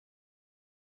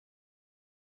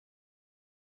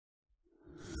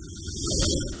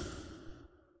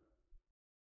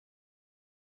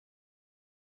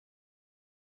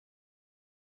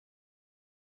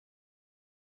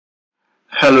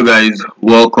Hello guys,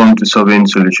 welcome to Solving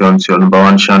Solutions, your number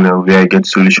one channel where I get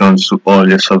solutions to all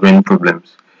your solving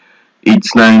problems.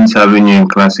 It's nice having you in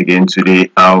class again today.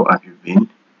 How have you been?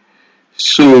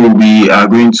 So we are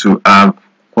going to have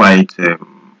quite an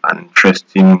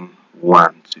interesting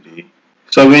one today.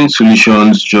 Solving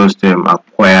Solutions just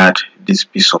acquired this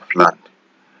piece of land.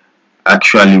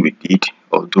 Actually we did,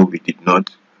 although we did not.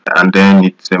 And then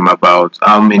it's about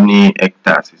how many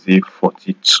hectares? Is it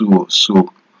 42 or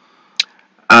so?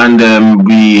 And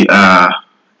we are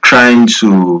trying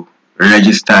to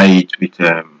register it with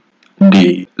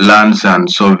the lands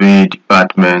and survey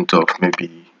department of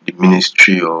maybe the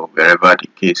ministry or wherever the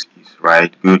case is,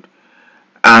 right? Good.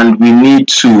 And we need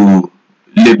to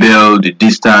label the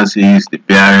distances, the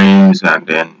bearings, and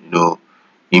then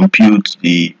impute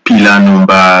the pillar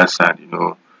numbers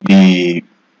and the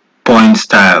point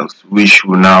styles, which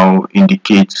will now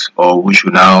indicate or which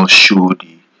will now show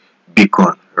the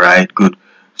beacon, right? Good.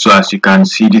 So as you can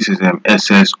see, this is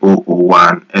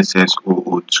SS001,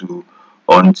 SS002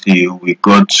 until we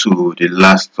got to the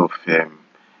last of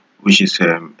which is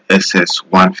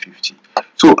SS150.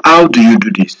 So how do you do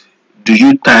this? Do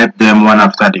you type them one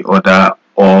after the other,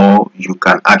 or you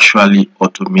can actually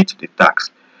automate the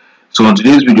task? So in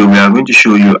today's video, we are going to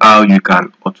show you how you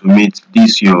can automate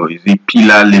this is it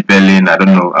pillar labeling? I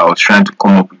don't know. I was trying to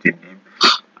come up with a name.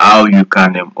 How you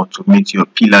can automate your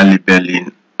pillar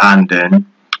labeling, and then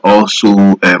also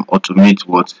automate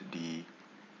what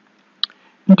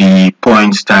the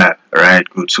point style, right?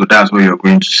 Good. So that's what you're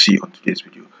going to see on today's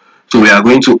video. So we are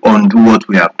going to undo what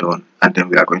we have done, and then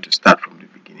we are going to start from the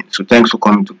beginning. So thanks for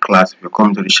coming to class. If you're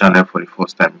coming to the channel for the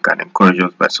first time, you can encourage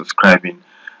us by subscribing,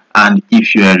 and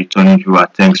if you're a returning viewer,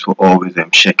 thanks for always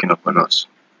checking up on us.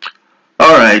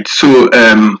 All right, so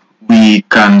we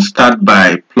can start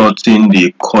by plotting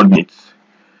the coordinates.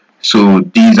 So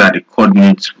these are the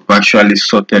coordinates. We've actually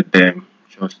sorted them.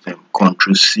 Just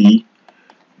Control C.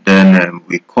 Then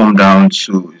we come down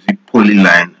to the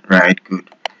polyline, right? Good.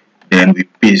 Then we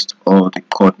paste all the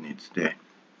coordinates there.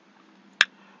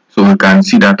 So we can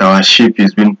see that our shape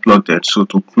is being plotted. So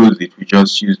to close it, we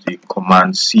just use the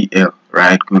command CL,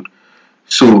 right? Good.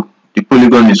 So the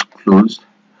polygon is closed.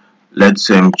 Let's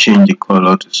change the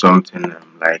color to something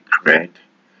like red.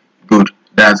 Good.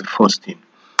 That's the first thing.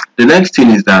 The next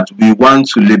thing is that we want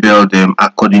to label them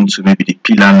according to maybe the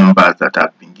pillar numbers that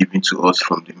have been given to us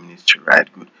from the ministry, right?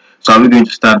 Good. So are we going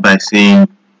to start by saying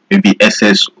maybe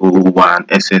SS01,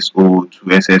 SS02,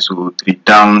 SS03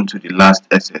 down to the last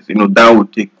SS? That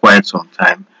would take quite some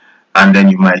time, and then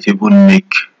you might even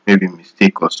make maybe a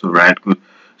mistake or so, right? Good.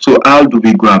 So how do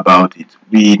we go about it?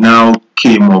 We now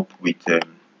came up with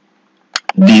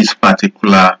this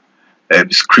particular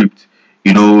script.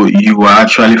 You are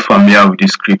actually familiar with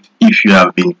this script if you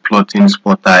have been plotting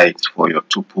spot heights for your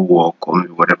topo work or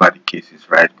whatever the case is,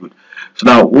 right? Good. So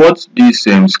now what this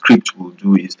script will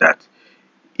do is that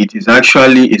it is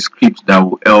actually a script that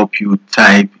will help you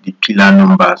type the pillar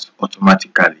numbers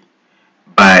automatically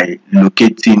by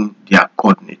locating their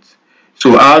coordinates.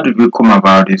 So how did we come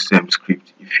about this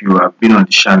script? If you have been on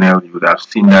the channel, you would have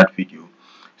seen that video.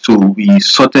 So we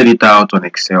sorted it out on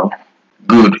Excel.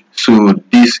 Good. So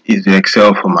this is the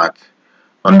Excel format: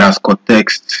 underscore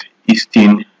text,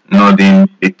 easting, northern,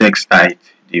 the text height,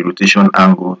 the rotation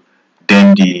angle,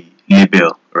 then the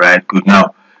label, right? Good.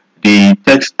 Now the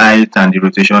text height and the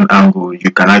rotation angle, you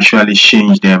can actually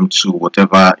change them to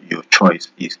whatever your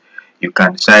choice is. You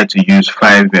can decide to use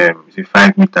 5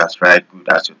 meters, right? Good.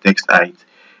 That's your text height.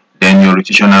 Then your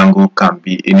rotation angle can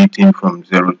be anything from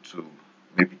 0 to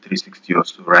maybe 360 or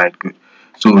so, right? Good.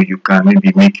 So you can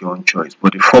maybe make your own choice,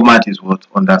 but the format is what?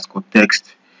 Underscore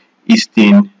text,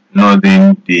 easting,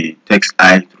 northern, the text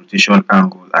height, rotation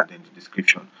angle, and then the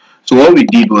description. So what we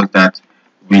did was that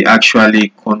we actually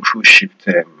Control Shift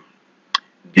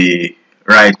the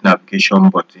right navigation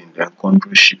button, then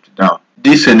Control Shift down.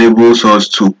 This enables us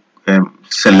to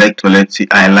select, or let's say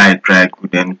highlight, right?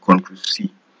 Then Control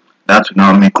C. That will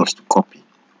now make us to copy.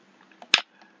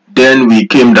 Then we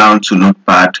came down to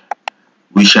Notepad,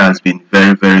 which has been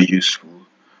very useful.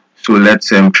 So let's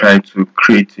try to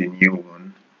create a new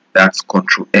one. That's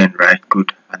Control N, right?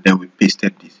 Good. And then we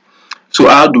pasted this. So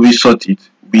how do we sort it?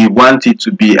 We want it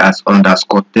to be as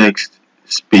underscore text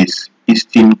space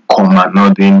easting comma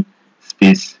northern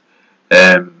space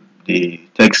the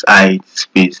text height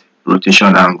space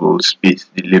rotation angle space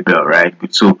the label, right?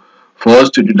 Good. So for us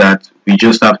to do that, we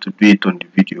just have to do it on the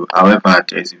video. However,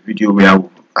 there is a video where we've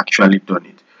actually done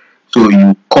it. So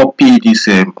you copy this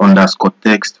underscore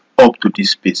text up to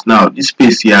this space. Now this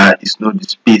space here is not the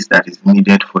space that is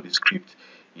needed for the script.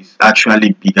 It's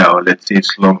actually bigger, or let's say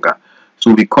it's longer.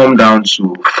 So we come down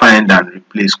to find and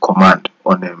replace command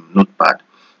on Notepad.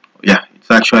 Yeah, it's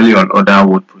actually on other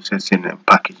word processing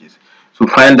packages. So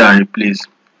find and replace,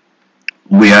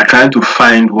 we are trying to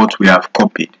find what we have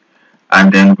copied,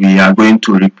 and then we are going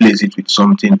to replace it with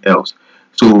something else.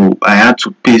 So I had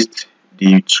to paste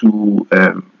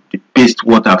paste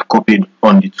what I've copied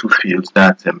on the two fields,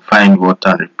 that find what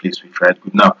and replace with. Right,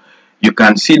 good. Now you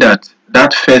can see that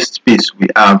that first space we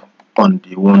have on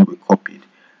the one we copied,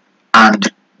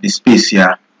 and the space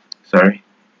here, sorry,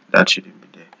 that shouldn't be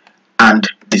there, and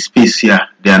the space here,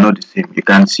 they are not the same. You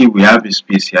can see we have a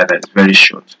space here that is very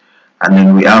short, and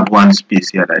then we have one space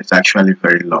here that is actually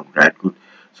very long. Right, good.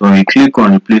 So when we click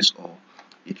on replace all,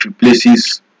 it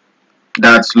replaces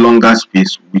that longer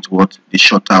space with what, the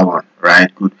shorter one.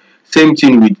 Right, good. Same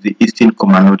thing with the eastern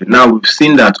comma node. Now we've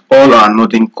seen that all our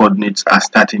noding coordinates are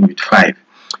starting with 5.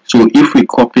 So if we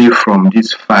copy from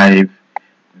this 5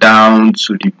 down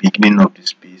to the beginning of the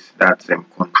space, that's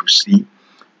Ctrl C,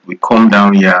 we come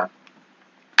down here,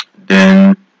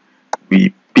 then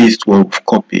we paste what we've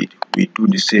copied. We do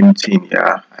the same thing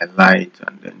here, highlight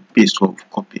and then paste what we've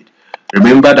copied.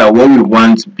 Remember that what we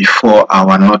want before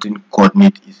our noding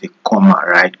coordinate is a comma.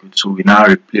 Right, good. So we now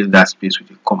replace that space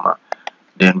with a comma,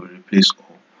 then we replace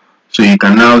all. So you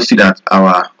can now see that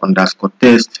our underscore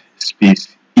test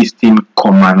space eastern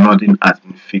comma noding has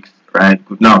been fixed. Right,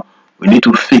 good. Now we need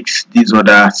to fix these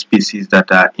other spaces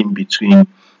that are in between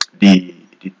the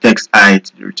text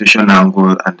height, the rotation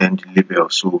angle, and then the label.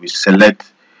 So we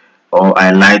select or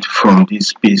highlight from this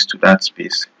space to that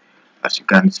space, as you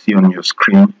can see on your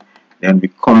screen. Then we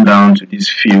come down to this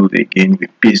field again, we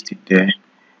paste it there.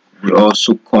 We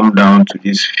also come down to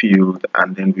this field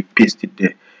and then we paste it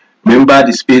there. Remember,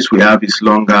 the space we have is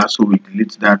longer, so we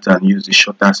delete that and use the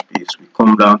shorter space. We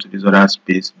come down to this other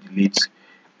space, delete,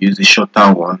 use the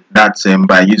shorter one. That's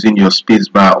by using your space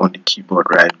bar on the keyboard.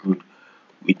 Right, good.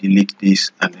 We delete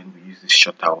this and then we use the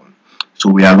shorter one. So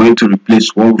we are going to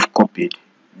replace what we've copied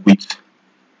with,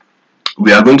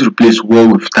 we are going to replace what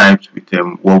we've typed with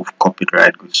what we've copied.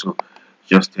 Right, good. So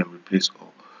just replace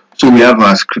all. So we have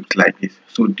our script like this.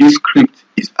 So this script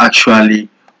is actually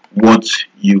what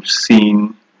you've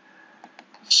seen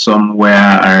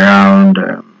somewhere around,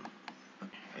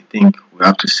 I think we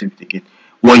have to save it again,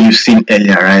 what you've seen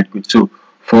earlier. Right, good. So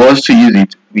for us to use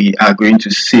it, we are going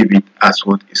to save it as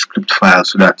what, a script file,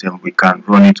 so that we can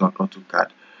run it on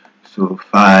AutoCAD. So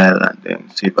file and then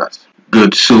save as.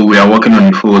 Good. So we are working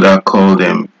on a folder called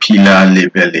pillar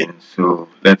labeling. So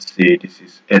let's say this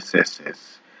is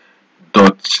sss.scr.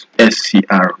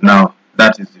 Now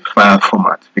that is the file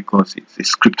format because it's a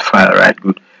script file. Right,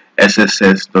 good.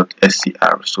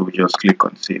 sss.scr. So we just click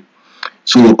on save.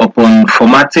 So upon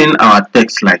formatting our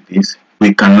text like this,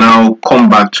 we can now come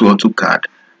back to AutoCAD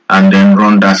and then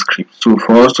run that script. So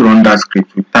for us to run that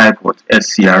script, we type what,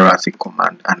 scr as a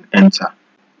command and enter.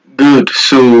 Good.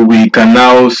 So we can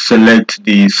now select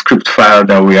the script file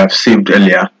that we have saved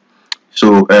earlier.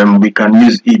 So we can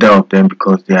use either of them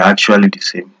because they are actually the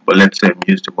same, but let's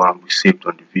use the one we saved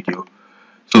on the video.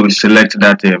 So we select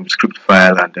that script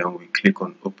file and then we click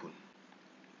on open.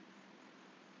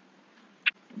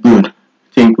 Good. I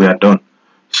think we are done.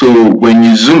 So when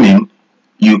you zoom in,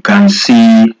 you can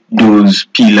see those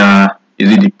pillar,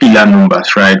 is it the pillar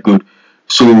numbers? Right, good.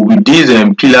 So with these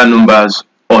pillar numbers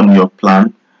on your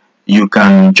plan, you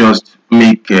can just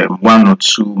make 1 or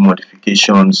 2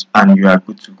 modifications and you are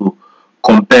good to go,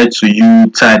 compared to you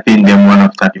typing them one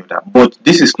after the other. But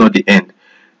this is not the end.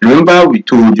 Remember, we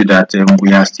told you that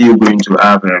we are still going to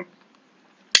have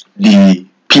the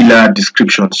pillar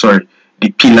description, sorry, the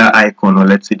pillar icon, or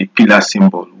let's say the pillar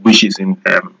symbol, which is in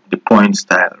the point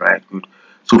style. Right, good.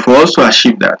 So for us to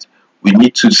achieve that, we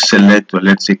need to select, or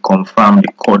let's say confirm,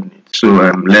 the coordinate.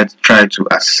 So let's try to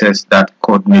access that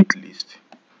coordinate list.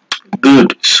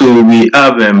 Good. So we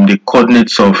have the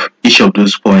coordinates of each of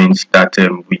those points that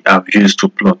we have used to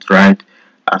plot, right,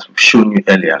 as we've shown you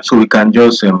earlier. So we can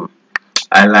just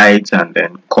highlight and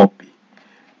then copy.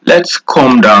 Let's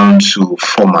come down to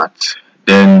format,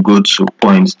 then go to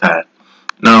point style.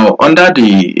 Now under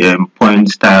the point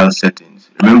style settings,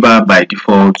 remember by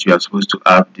default you are supposed to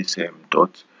have this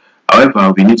dot.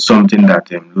 However, we need something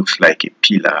that looks like a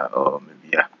pillar, or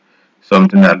maybe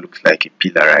something that looks like a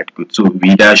pillar. Right, good. So we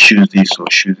either choose this or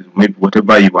choose this, maybe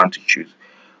whatever you want to choose.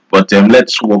 But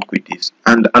let's work with this.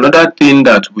 And another thing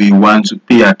that we want to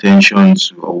pay attention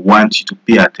to, or want you to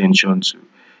pay attention to,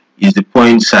 is the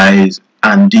point size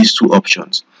and these two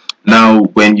options. Now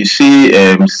when you see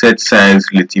set size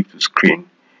relative to screen,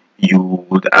 you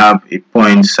would have a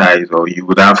point size, or you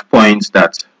would have points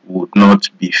that would not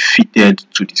be fitted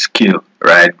to the scale,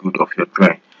 right, good, of your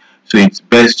drawing. So it's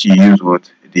best you use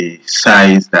what the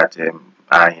size that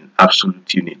are in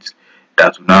absolute units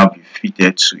that will now be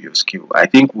fitted to your skill. I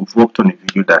think we've worked on a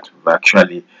video that we've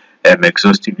actually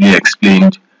exhaustively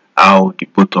explained how the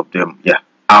both of them,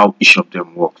 how each of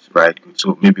them works, right? Good.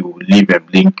 So maybe we'll leave a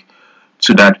link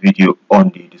to that video on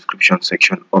the description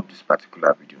section of this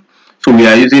particular video. So we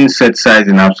are using set size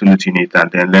in absolute unit,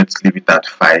 and then let's leave it at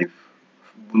 5.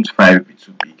 Won't 5 be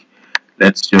too big?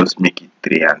 Let's just make it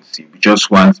 3 and see. We just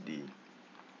want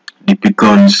the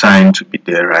beacon sign to be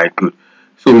there, right? Good.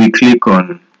 So we click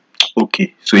on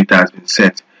OK. So it has been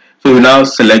set. So we now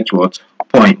select what?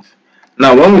 Point.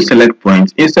 Now when we select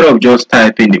points, instead of just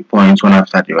typing the points one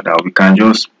after the other, we can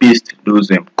just paste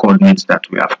those coordinates that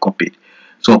we have copied.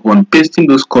 So upon pasting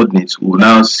those coordinates, we'll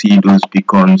now see those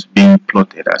beacons being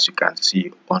plotted, as you can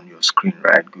see on your screen,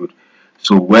 right? Good.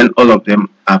 So when all of them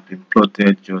have been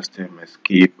plotted, just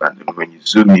escape, and then when you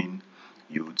zoom in,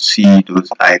 you would see those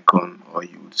icons, or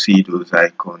you would see those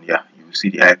icons. You will see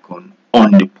the icon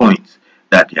on the points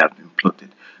that they have been plotted.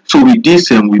 So with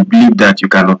this, we believe that you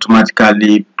can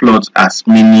automatically plot as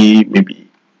many maybe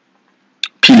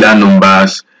pillar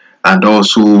numbers, and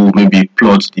also maybe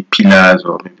plot the pillars,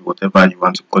 or maybe whatever you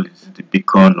want to call it, the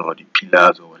beacon or the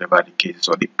pillars or whatever the case,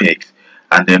 or the pegs,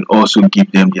 and then also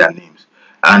give them their names.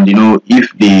 And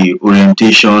if the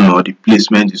orientation or the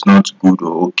placement is not good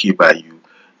or okay by you,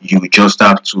 you just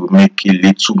have to make a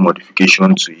little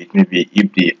modification to it. Maybe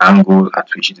if the angle at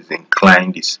which it is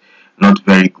inclined is not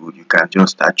very good, you can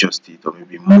just adjust it, or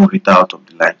maybe move it out of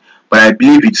the line. But I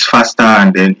believe it's faster,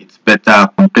 and then it's better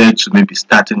compared to maybe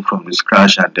starting from the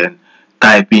scratch and then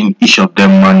typing each of them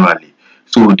manually.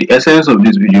 So the essence of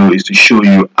this video is to show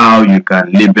you how you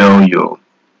can label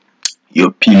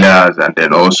your pillars, and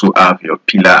then also have your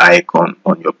pillar icon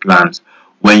on your plans.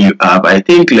 When you have, I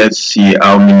think, let's see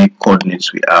how many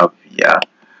coordinates we have here.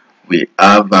 We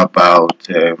have about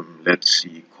let's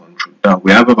see, control down,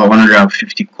 we have about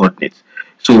 150 coordinates.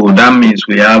 So that means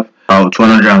we have about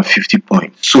 150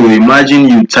 points. So imagine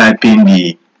you type in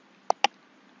the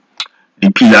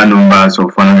pillar numbers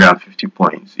of 150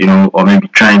 points, or maybe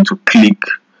trying to click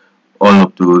all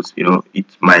of those, it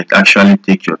might actually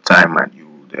take your time, and you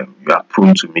are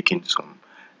prone to making some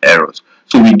errors.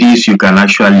 So with this, you can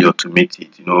actually automate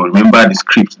it. Remember the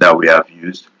script that we have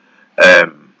used,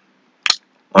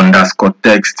 underscore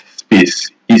text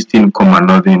space easting,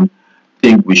 nothing. I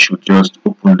think we should just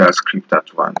open that script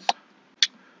at once.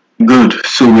 Good.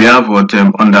 So we have what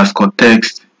underscore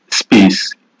text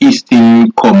space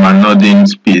easting, nothing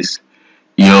space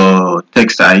your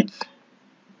text height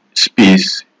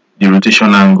space the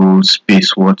rotation angle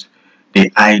space what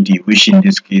the ID, which in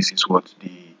this case is what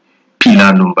the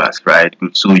pillar numbers, right?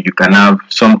 Good. So you can have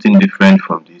something different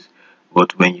from this,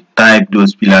 but when you type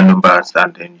those pillar numbers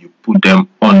and then you put them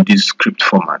on this script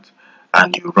format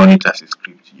and you run it as a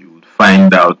script, you would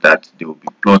find out that they will be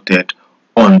plotted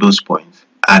on those points.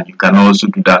 And you can also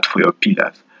do that for your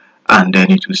pillars, and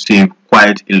then it will save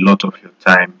quite a lot of your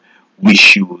time,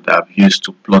 which you would have used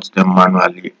to plot them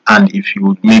manually. And if you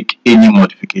would make any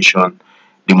modification,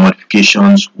 the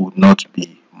modifications would not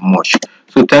be much.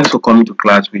 So thanks for coming to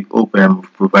class. We hope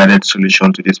we've provided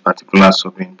solution to this particular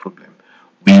solving problem.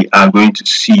 We are going to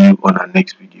see you on our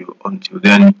next video. Until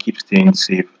then, keep staying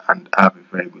safe and have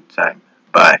a very good time.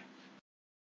 Bye.